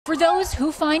For those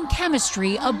who find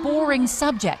chemistry a boring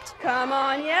subject, Come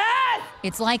on, yes!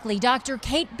 it's likely Dr.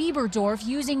 Kate Biberdorf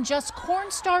using just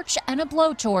cornstarch and a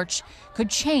blowtorch could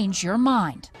change your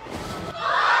mind.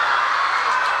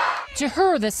 To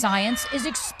her, the science is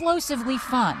explosively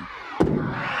fun,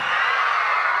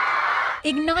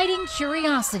 igniting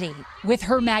curiosity with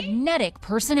her magnetic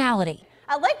personality.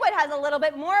 A liquid has a little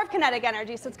bit more of kinetic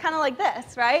energy, so it's kind of like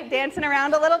this, right? Dancing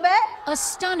around a little bit. A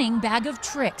stunning bag of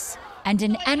tricks and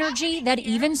an energy that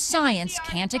even science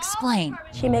can't explain.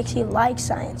 She makes you like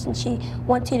science, and she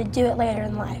wants you to do it later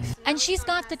in life. And she's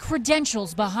got the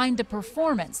credentials behind the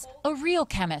performance, a real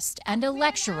chemist and a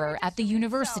lecturer at the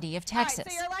University of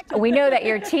Texas. We know that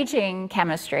you're teaching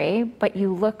chemistry, but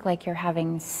you look like you're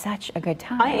having such a good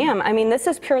time. I am. I mean, this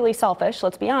is purely selfish,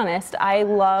 let's be honest. I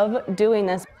love doing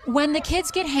this. When the kids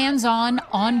get hands-on,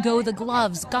 on go the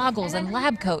gloves, goggles, and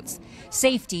lab coats.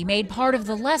 Safety made part of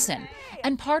the lesson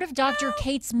and part of Dr.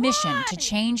 Kate's mission to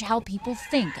change how people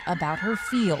think about her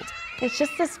field. It's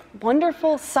just this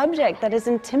wonderful subject that is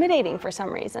intimidating for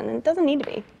some reason, and it doesn't need to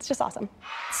be. It's just awesome.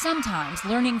 Sometimes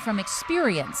learning from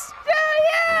experience Do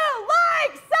you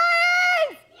like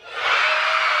science?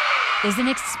 is an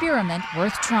experiment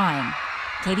worth trying.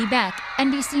 Katie Beck,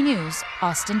 NBC News,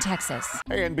 Austin, Texas.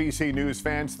 Hey, NBC News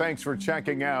fans, thanks for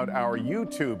checking out our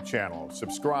YouTube channel.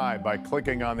 Subscribe by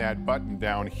clicking on that button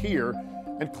down here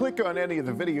and click on any of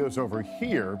the videos over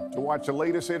here to watch the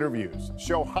latest interviews,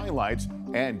 show highlights,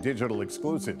 and digital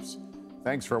exclusives.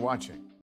 Thanks for watching.